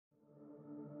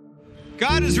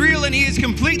God is real and He is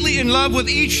completely in love with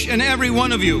each and every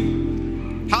one of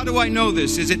you. How do I know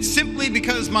this? Is it simply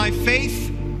because my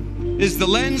faith is the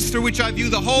lens through which I view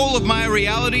the whole of my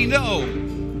reality? No.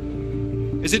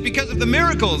 Is it because of the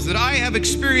miracles that I have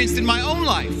experienced in my own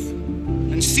life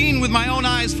and seen with my own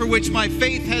eyes, for which my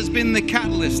faith has been the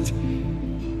catalyst?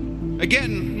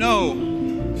 Again, no.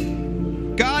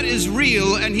 God is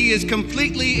real and He is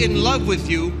completely in love with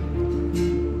you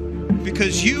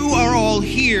because you are all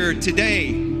here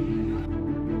today.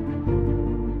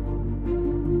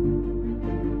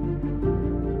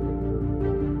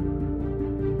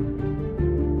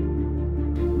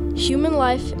 Human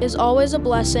life is always a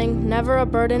blessing, never a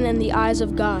burden in the eyes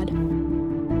of God.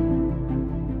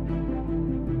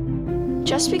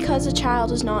 Just because a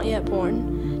child is not yet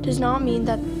born does not mean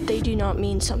that they do not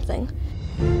mean something.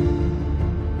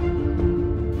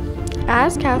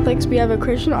 As Catholics, we have a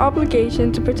Christian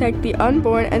obligation to protect the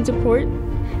unborn and support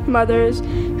mothers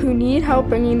who need help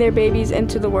bringing their babies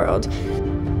into the world.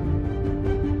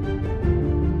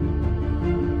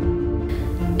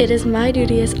 It is my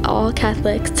duty as all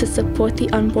Catholics to support the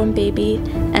unborn baby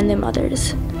and their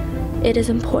mothers. It is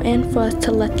important for us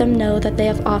to let them know that they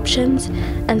have options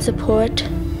and support,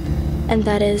 and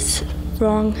that is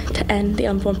wrong to end the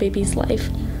unborn baby's life.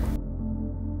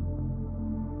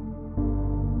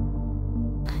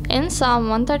 In Psalm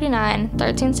 139,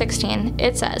 13-16,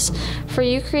 it says, "For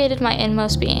you created my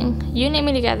inmost being. You knit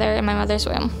me together in my mother's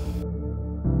womb."